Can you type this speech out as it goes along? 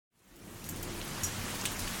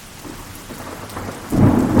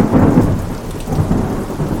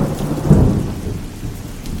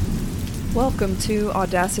Welcome to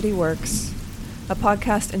Audacity Works, a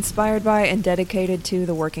podcast inspired by and dedicated to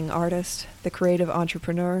the working artist, the creative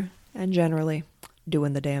entrepreneur, and generally,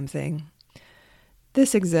 doing the damn thing.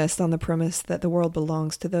 This exists on the premise that the world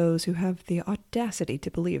belongs to those who have the audacity to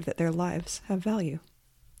believe that their lives have value.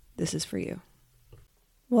 This is for you.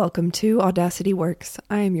 Welcome to Audacity Works.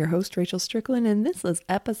 I am your host, Rachel Strickland, and this is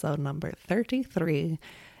episode number 33,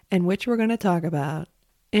 in which we're going to talk about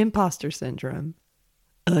imposter syndrome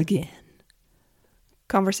again.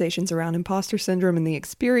 Conversations around imposter syndrome and the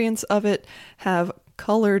experience of it have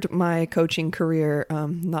colored my coaching career,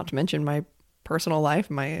 not to mention my personal life,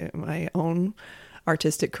 my own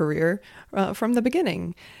artistic career from the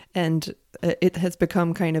beginning. And it has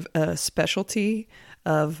become kind of a specialty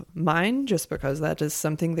of mine just because that is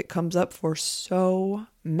something that comes up for so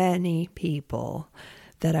many people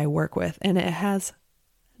that I work with. And it has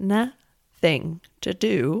nothing to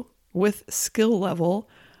do with skill level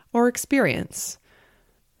or experience.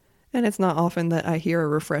 And it's not often that I hear a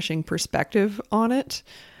refreshing perspective on it.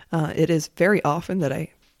 It is very often that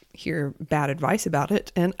I hear bad advice about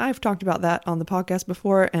it. And I've talked about that on the podcast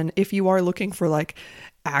before. And if you are looking for like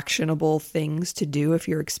actionable things to do if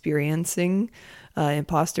you're experiencing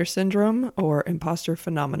imposter syndrome or imposter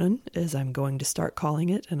phenomenon, as I'm going to start calling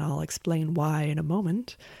it, and I'll explain why in a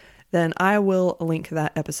moment, then I will link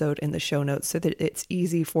that episode in the show notes so that it's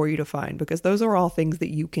easy for you to find, because those are all things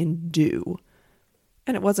that you can do.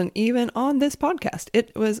 And it wasn't even on this podcast.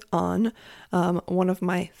 It was on one of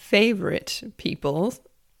my favorite people's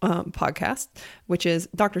podcasts, which is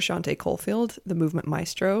Dr. Shante Caulfield, the Movement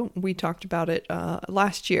Maestro. We talked about it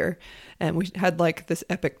last year, and we had like this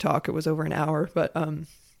epic talk. It was over an hour, but oh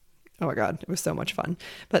my God, it was so much fun.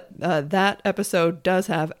 But that episode does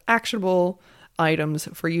have actionable items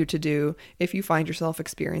for you to do if you find yourself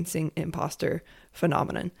experiencing imposter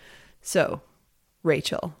phenomenon. So,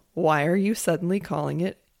 Rachel, why are you suddenly calling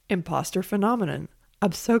it imposter phenomenon?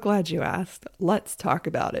 I'm so glad you asked. Let's talk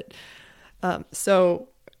about it.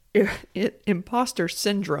 Imposter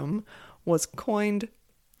syndrome was coined.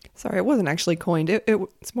 Sorry, it wasn't actually coined.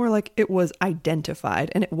 It's more like it was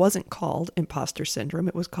identified, and it wasn't called imposter syndrome.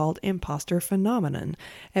 It was called imposter phenomenon.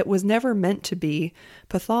 It was never meant to be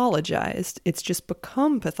pathologized. It's just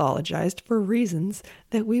become pathologized for reasons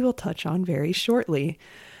that we will touch on very shortly.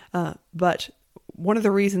 But one of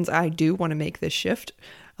the reasons I do want to make this shift,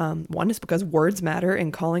 one is because words matter,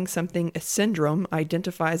 and calling something a syndrome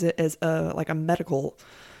identifies it as a medical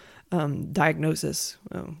diagnosis,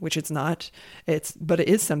 which it's not. But it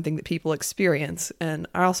is something that people experience. And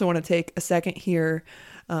I also want to take a second here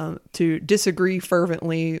to disagree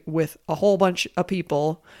fervently with a whole bunch of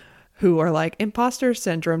people who are like, imposter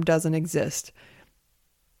syndrome doesn't exist.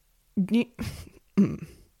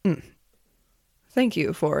 Thank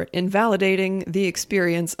you for invalidating the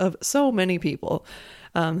experience of so many people.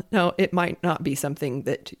 Now, it might not be something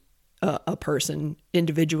that a person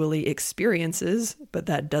individually experiences, but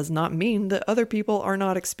that does not mean that other people are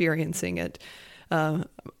not experiencing it.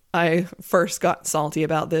 I first got salty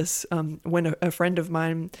about this when a friend of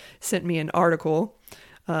mine sent me an article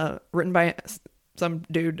written by some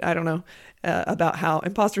dude, I don't know, about how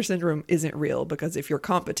imposter syndrome isn't real, because if you're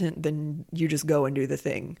competent, then you just go and do the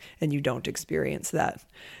thing and you don't experience that.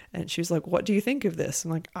 And she was like, what do you think of this?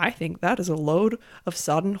 I'm like, I think that is a load of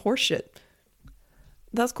sodden horseshit.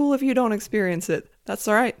 That's cool if you don't experience it. That's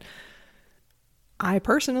all right. I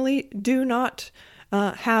personally do not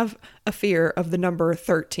have a fear of the number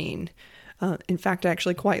 13. In fact, I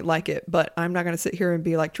actually quite like it, but I'm not going to sit here and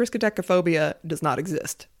be like, triskaidekaphobia does not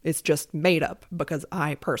exist. It's just made up because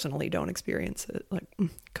I personally don't experience it. Like,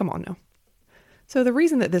 come on now. So the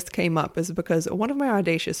reason that this came up is because one of my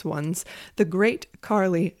audacious ones, the great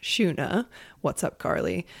Carly Shuna, what's up,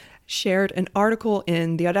 Carly, shared an article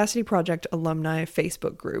in the Audacity Project alumni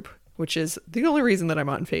Facebook group, which is the only reason that I'm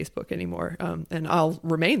on Facebook anymore. And I'll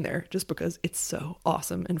remain there just because it's so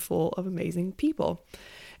awesome and full of amazing people.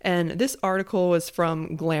 And this article was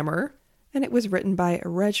from Glamour, and it was written by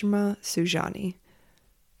Rejma Sujani.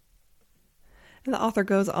 And the author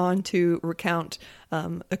goes on to recount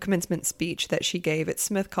a commencement speech that she gave at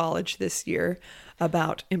Smith College this year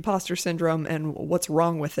about imposter syndrome and what's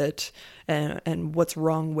wrong with it, and what's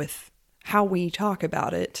wrong with how we talk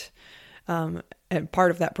about it. And part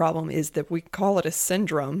of that problem is that we call it a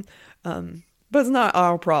syndrome, but it's not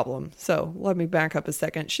our problem. So let me back up a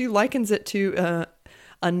second. She likens it to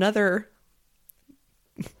another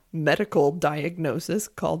medical diagnosis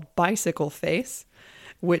called bicycle face,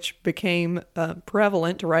 which became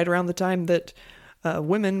prevalent right around the time that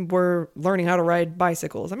women were learning how to ride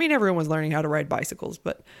bicycles. I mean, everyone was learning how to ride bicycles,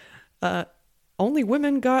 but only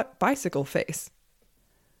women got bicycle face.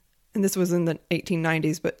 And this was in the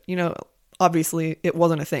 1890s, but, obviously it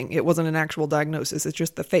wasn't a thing. It wasn't an actual diagnosis. It's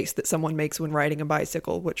just the face that someone makes when riding a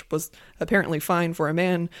bicycle, which was apparently fine for a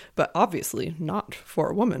man, but obviously not for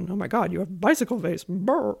a woman. Oh my God, you have bicycle face.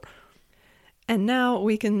 Brr. And now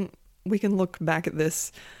we can look back at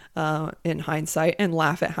this in hindsight and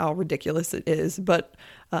laugh at how ridiculous it is. But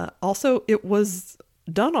also, it was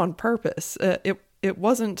done on purpose. It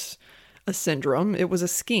wasn't a syndrome. It was a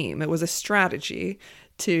scheme. It was a strategy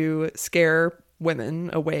to scare women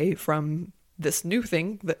away from this new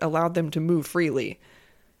thing that allowed them to move freely.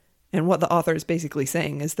 And what the author is basically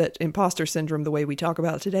saying is that imposter syndrome, the way we talk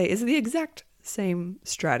about it today, is the exact same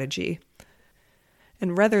strategy.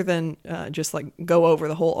 And rather than just go over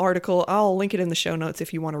the whole article, I'll link it in the show notes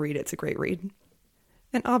if you want to read it. It's a great read.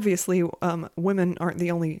 And obviously, women aren't the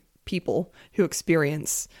only people who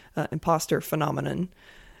experience imposter phenomenon.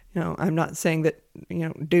 I'm not saying that,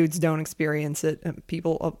 dudes don't experience it.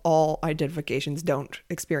 People of all identifications don't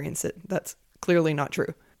experience it. That's clearly not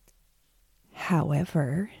true.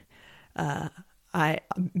 However,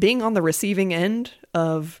 being on the receiving end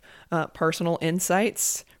of personal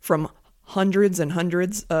insights from hundreds and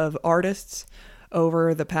hundreds of artists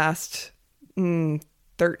over the past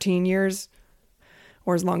 13 years,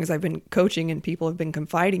 or as long as I've been coaching and people have been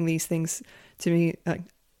confiding these things to me,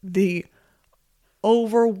 the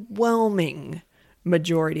overwhelming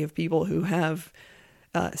majority of people who have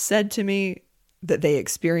said to me that they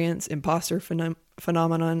experience imposter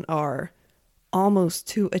phenomenon are almost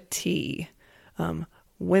to a T.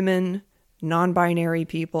 Women, non-binary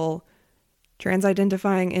people,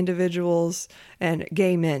 trans-identifying individuals, and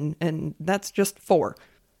gay men. And that's just 4.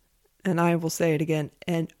 And I will say it again,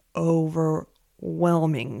 an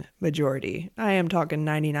overwhelming majority. I am talking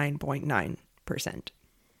 99.9%.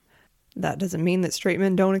 That doesn't mean that straight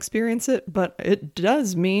men don't experience it, but it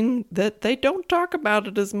does mean that they don't talk about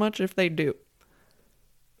it as much if they do.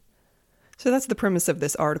 So that's the premise of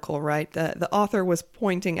this article, right? The author was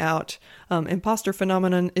pointing out imposter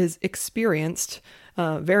phenomenon is experienced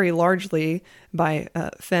very largely by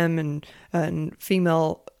femme and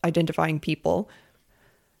female identifying people,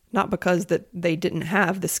 not because that they didn't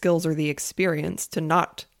have the skills or the experience to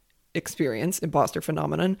not experience imposter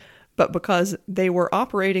phenomenon, but because they were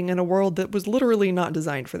operating in a world that was literally not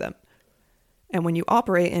designed for them. And when you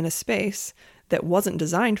operate in a space that wasn't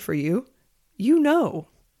designed for you, you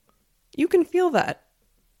can feel that.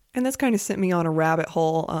 And that's kind of sent me on a rabbit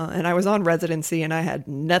hole. And I was on residency and I had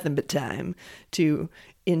nothing but time to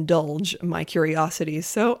indulge my curiosities.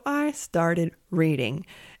 So I started reading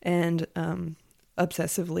and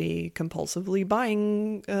obsessively, compulsively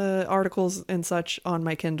buying articles and such on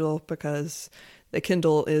my Kindle because the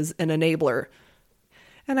Kindle is an enabler.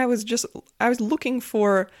 And I was looking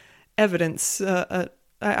for evidence.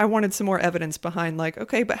 I wanted some more evidence behind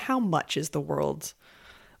okay, but how much is the world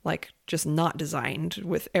just not designed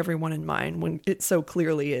with everyone in mind when it so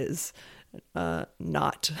clearly is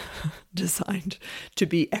not designed to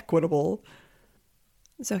be equitable?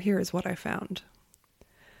 So here is what I found.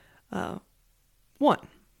 1,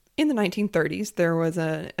 in the 1930s, there was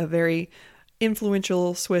a very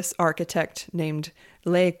influential Swiss architect named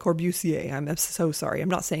Le Corbusier. I'm so sorry, I'm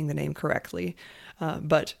not saying the name correctly,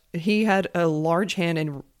 but he had a large hand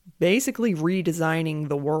in basically redesigning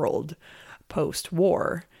the world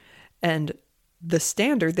post-war. And the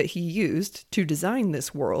standard that he used to design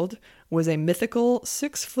this world was a mythical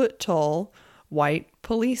 6-foot-tall white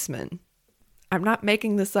policeman. I'm not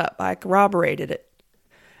making this up. I corroborated it.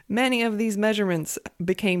 Many of these measurements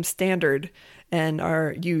became standard and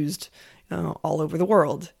are used all over the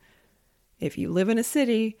world. If you live in a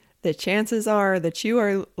city, the chances are that you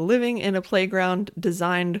are living in a playground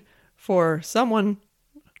designed for someone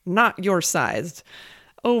not your size.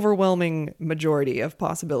 Overwhelming majority of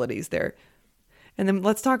possibilities there. And then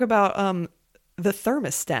let's talk about the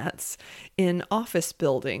thermostats in office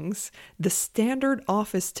buildings. The standard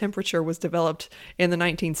office temperature was developed in the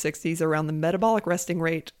 1960s around the metabolic resting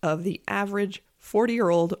rate of the average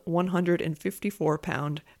 40-year-old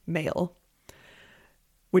 154-pound male,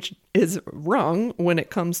 which is wrong when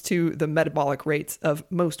it comes to the metabolic rates of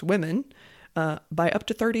most women by up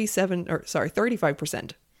to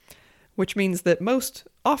 35%, which means that most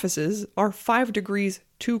offices are 5 degrees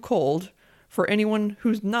too cold for anyone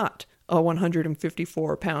who's not a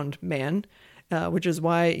 154-pound man, which is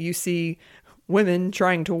why you see women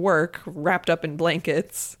trying to work wrapped up in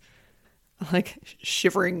blankets,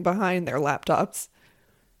 shivering behind their laptops.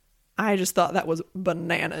 I just thought that was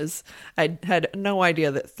bananas. I had no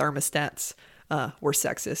idea that thermostats were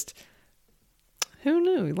sexist. Who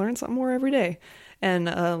knew? You learn something more every day. And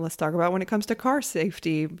let's talk about when it comes to car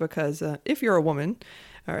safety, because if you're a woman,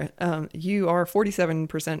 All right. You are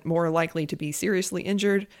 47% more likely to be seriously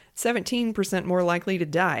injured, 17% more likely to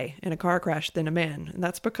die in a car crash than a man. And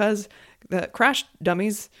that's because the crash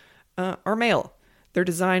dummies are male. They're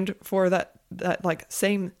designed for that like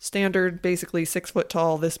same standard, basically 6 foot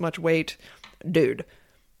tall, this much weight dude.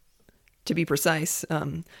 To be precise,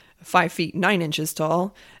 5 feet 9 inches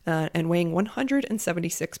tall and weighing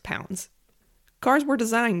 176 pounds. Cars were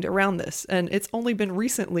designed around this, and it's only been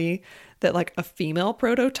recently that like a female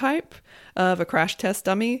prototype of a crash test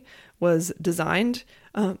dummy was designed,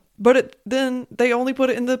 but then they only put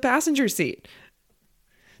it in the passenger seat.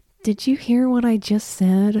 Did you hear what I just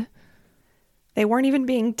said? They weren't even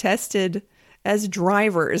being tested as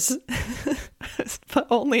drivers, but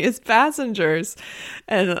only as passengers.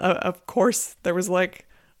 And of course, there was like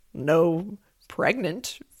no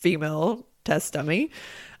pregnant female test dummy.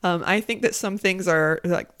 I think that some things are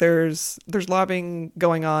like there's lobbying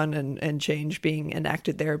going on and change being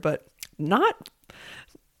enacted there, but not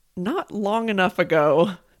long enough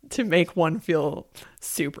ago to make one feel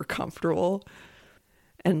super comfortable.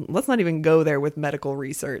 And let's not even go there with medical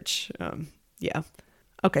research. Yeah.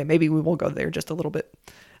 Okay, maybe we will go there just a little bit.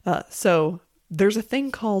 So there's a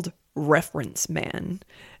thing called reference man.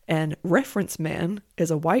 And reference man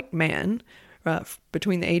is a white man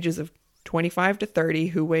between the ages of 25 to 30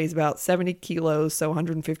 who weighs about 70 kilos, so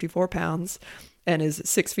 154 pounds, and is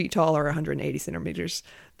 6 feet tall or 180 centimeters.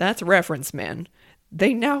 That's reference man.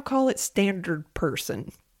 They now call it standard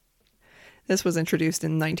person. This was introduced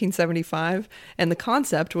in 1975, and the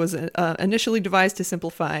concept was initially devised to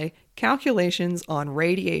simplify calculations on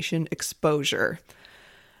radiation exposure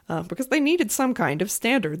because they needed some kind of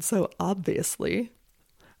standard. So obviously,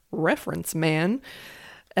 reference man,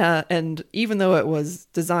 and even though it was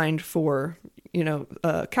designed for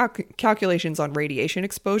calculations on radiation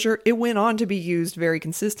exposure, it went on to be used very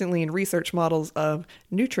consistently in research models of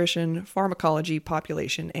nutrition, pharmacology,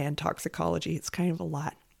 population, and toxicology. It's kind of a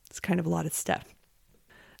lot. It's kind of a lot of stuff.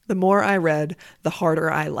 The more I read, the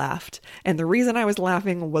harder I laughed. And the reason I was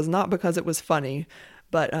laughing was not because it was funny,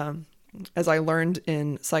 but as I learned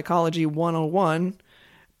in Psychology 101,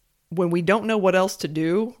 when we don't know what else to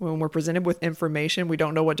do, when we're presented with information, we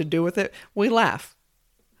don't know what to do with it, we laugh.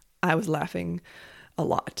 I was laughing a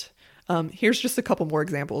lot. Here's just a couple more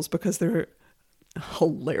examples because they're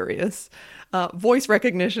hilarious. Voice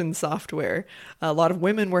recognition software. A lot of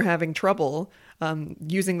women were having trouble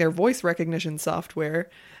using their voice recognition software,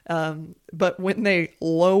 but when they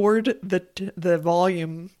lowered the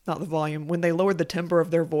volume, not the volume, when they lowered the timbre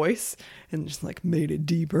of their voice and just like made it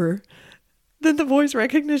deeper, then the voice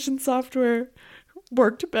recognition software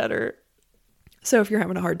worked better. So if you're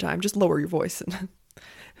having a hard time, just lower your voice, and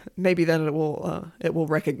maybe then it will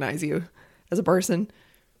recognize you as a person.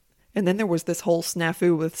 And then there was this whole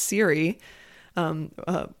snafu with Siri.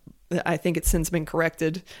 I think it's since been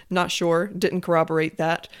corrected. Not sure. Didn't corroborate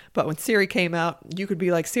that. But when Siri came out, you could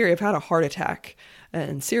be like, Siri, I've had a heart attack.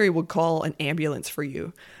 And Siri would call an ambulance for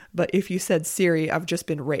you. But if you said, Siri, I've just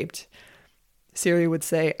been raped, Siri would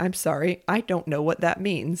say, I'm sorry, I don't know what that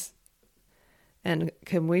means. And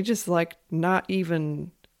can we just like not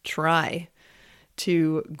even try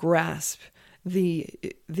to grasp the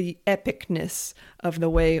epicness of the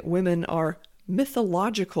way women are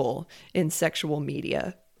mythological in sexual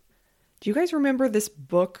media? Do you guys remember this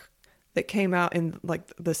book that came out in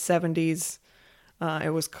like the 70s?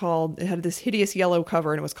 It had this hideous yellow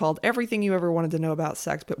cover, and it was called Everything You Ever Wanted to Know About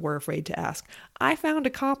Sex But Were Afraid to Ask. I found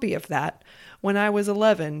a copy of that when I was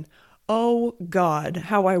 11. Oh God,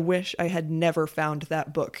 how I wish I had never found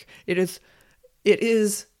that book. It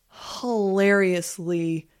is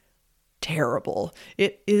hilariously terrible.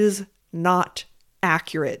 It is not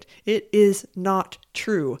accurate. It is not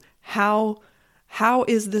true. How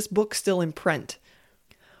is this book still in print?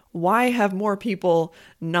 Why have more people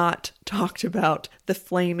not talked about the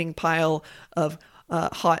flaming pile of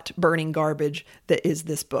hot burning garbage that is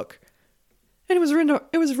this book? And it was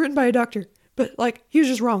written by a doctor, but like he was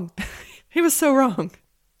just wrong. He was so wrong.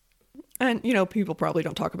 And people probably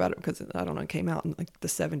don't talk about it because I don't know, it came out in like the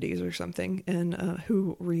 70s or something. And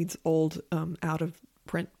who reads old out of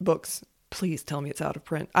print books? Please tell me it's out of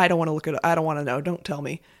print. I don't want to look at it. I don't want to know. Don't tell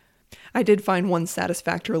me. I did find one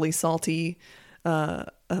satisfactorily salty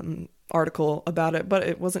article about it, but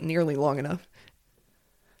it wasn't nearly long enough.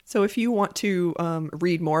 So if you want to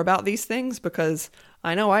read more about these things, because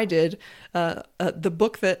I know I did, the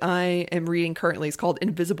book that I am reading currently is called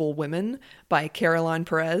Invisible Women by Caroline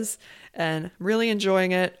Perez, and really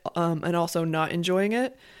enjoying it and also not enjoying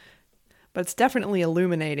it, but it's definitely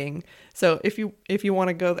illuminating. So if you want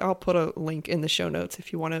to go, I'll put a link in the show notes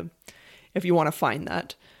if you want to find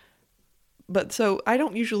that. But so I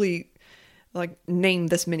don't usually like name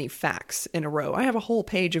this many facts in a row. I have a whole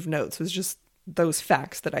page of notes with just those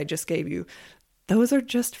facts that I just gave you. Those are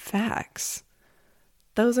just facts.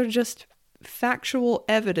 Those are just factual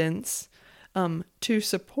evidence to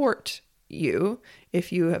support you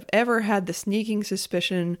if you have ever had the sneaking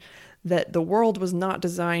suspicion that the world was not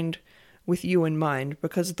designed with you in mind,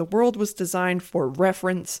 because the world was designed for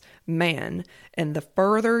reference man, and the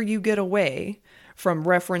further you get away from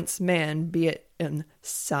reference man, be it in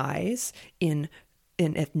size, in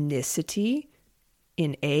ethnicity,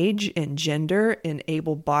 in age, in gender, in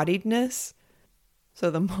able-bodiedness,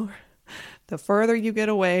 so the further you get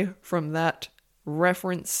away from that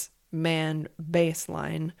reference man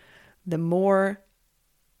baseline, the more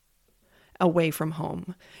away from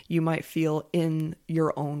home you might feel in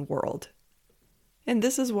your own world. And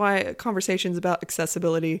this is why conversations about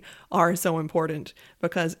accessibility are so important,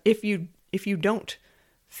 because if you don't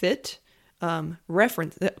fit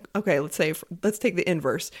reference, okay, let's take the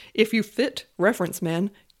inverse. If you fit reference man,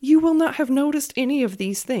 you will not have noticed any of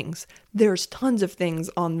these things. There's tons of things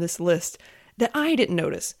on this list that I didn't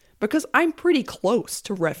notice because I'm pretty close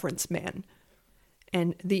to reference man.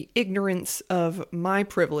 And the ignorance of my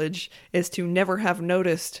privilege is to never have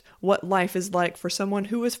noticed what life is like for someone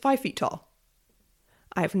who is 5 feet tall.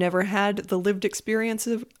 I've never had the lived experience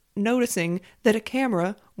of noticing that a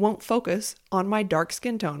camera won't focus on my dark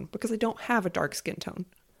skin tone because I don't have a dark skin tone.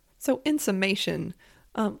 So in summation,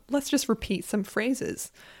 let's just repeat some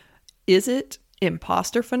phrases. Is it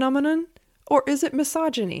imposter phenomenon or is it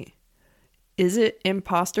misogyny? Is it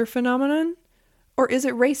imposter phenomenon or is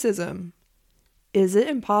it racism? Is it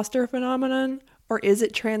imposter phenomenon or is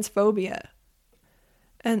it transphobia?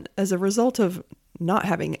 And as a result of not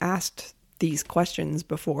having asked these questions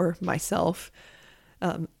before myself,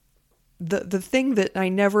 the thing that I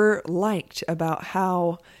never liked about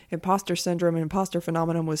how imposter syndrome and imposter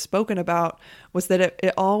phenomenon was spoken about was that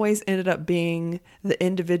it always ended up being the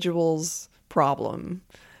individual's problem.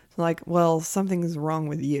 Like, well, something's wrong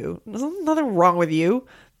with you. There's nothing wrong with you.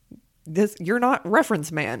 You're not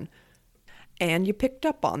reference man. And you picked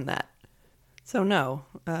up on that. So no,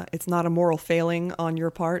 it's not a moral failing on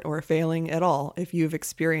your part or a failing at all if you've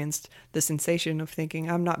experienced the sensation of thinking,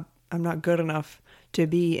 I'm not good enough to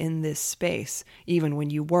be in this space, even when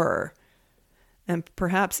you were. And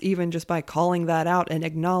perhaps even just by calling that out and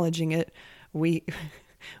acknowledging it, we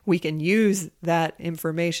can use that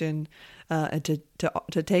information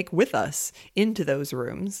to take with us into those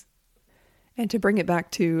rooms. And to bring it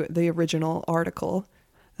back to the original article,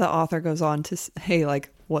 the author goes on to say, like,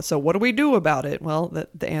 what do we do about it? Well,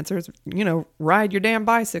 the answer is, ride your damn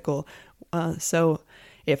bicycle. So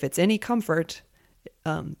if it's any comfort,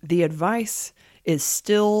 the advice is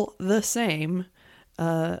still the same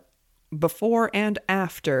before and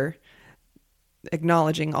after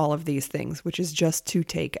acknowledging all of these things, which is just to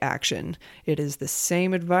take action. It is the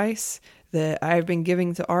same advice that I've been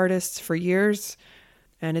giving to artists for years,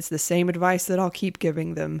 and it's the same advice that I'll keep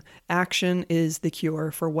giving them. Action is the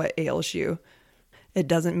cure for what ails you. It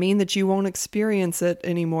doesn't mean that you won't experience it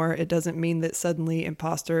anymore. It doesn't mean that suddenly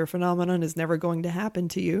imposter phenomenon is never going to happen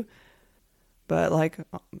to you. But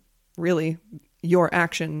really, your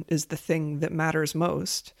action is the thing that matters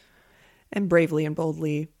most. And bravely and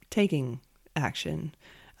boldly taking action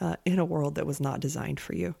in a world that was not designed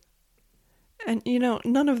for you. And,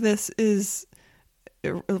 none of this is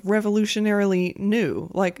revolutionarily new.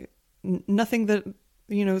 Nothing that,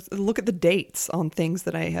 look at the dates on things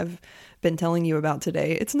that I have been telling you about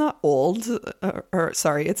today. It's not old,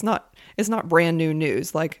 it's not brand new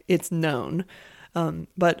news. It's known.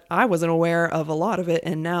 But I wasn't aware of a lot of it.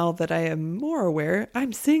 And now that I am more aware,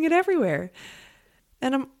 I'm seeing it everywhere.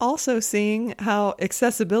 And I'm also seeing how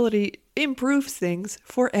accessibility improves things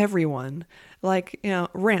for everyone.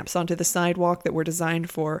 Ramps onto the sidewalk that were designed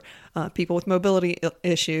for people with mobility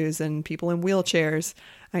issues and people in wheelchairs.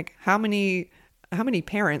 How many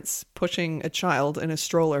parents pushing a child in a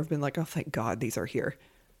stroller have been like, oh, thank God these are here.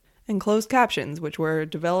 And closed captions, which were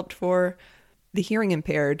developed for the hearing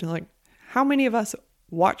impaired. How many of us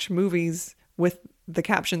watch movies with the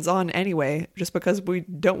captions on anyway, just because we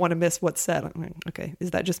don't want to miss what's said? Okay,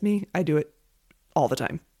 is that just me? I do it all the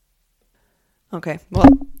time. Okay, well,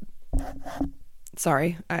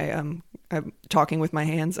 sorry, I'm talking with my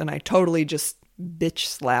hands and I totally just bitch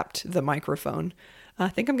slapped the microphone. I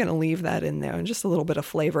think I'm going to leave that in there, just a little bit of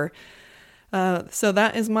flavor. So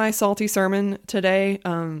that is my salty sermon today.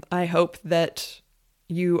 I hope that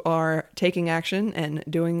you are taking action and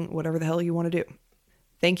doing whatever the hell you want to do.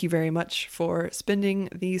 Thank you very much for spending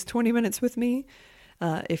these 20 minutes with me.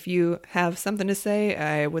 If you have something to say,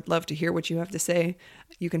 I would love to hear what you have to say.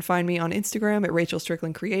 You can find me on Instagram at Rachel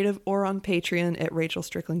Strickland Creative or on Patreon at Rachel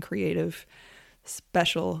Strickland Creative.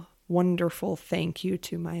 Special, wonderful thank you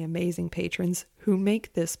to my amazing patrons who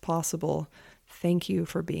make this possible. Thank you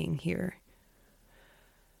for being here.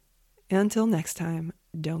 Until next time,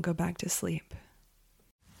 don't go back to sleep.